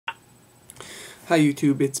Hi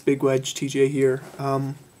YouTube, it's Big Wedge TJ here.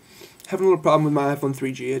 Having a little problem with my iPhone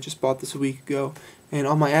 3G. I just bought this a week ago, and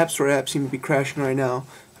all my App Store apps seem to be crashing right now.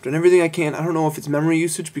 I've done everything I can. I don't know if it's memory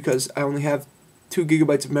usage because I only have 2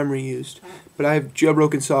 gigabytes of memory used, but I have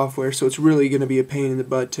jailbroken software, so it's really going to be a pain in the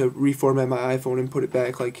butt to reformat my iPhone and put it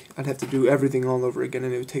back. Like, I'd have to do everything all over again,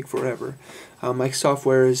 and it would take forever. My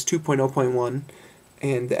software is 2.0.1,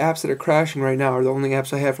 and the apps that are crashing right now are the only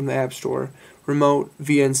apps I have from the App Store: Remote,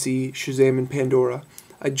 VNC, Shazam, and Pandora.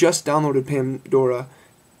 I just downloaded Pandora.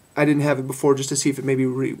 I didn't have it before just to see if it maybe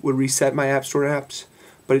would reset my App Store apps,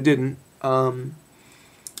 but it didn't. I'll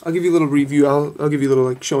give you a little review. I'll give you a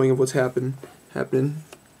little showing of what's happening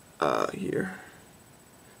here.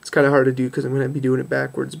 It's kind of hard to do because I'm going to be doing it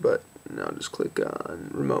backwards, but now I'll just click on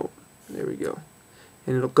Remote. There we go.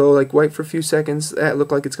 And it'll go white for a few seconds. That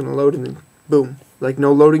look like it's going to load, and then boom,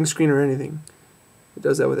 no loading screen or anything. It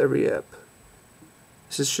does that with every app.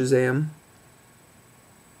 This is Shazam.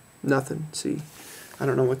 Nothing. See, I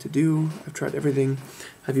don't know what to do. I've tried everything.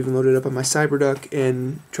 I've even loaded it up on my CyberDuck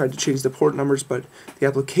and tried to change the port numbers, but the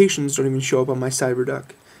applications don't even show up on my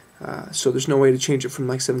CyberDuck. So there's no way to change it from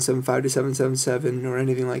 775 to 777 or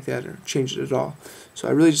anything like that, or change it at all. So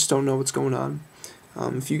I really just don't know what's going on.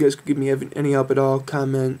 If you guys could give me any help at all,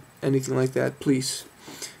 comment, anything like that, please.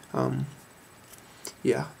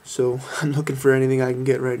 Yeah, so I'm looking for anything I can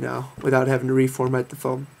get right now without having to reformat the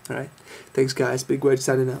phone. Alright, thanks guys. Big Wedge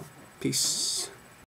signing out. Peace.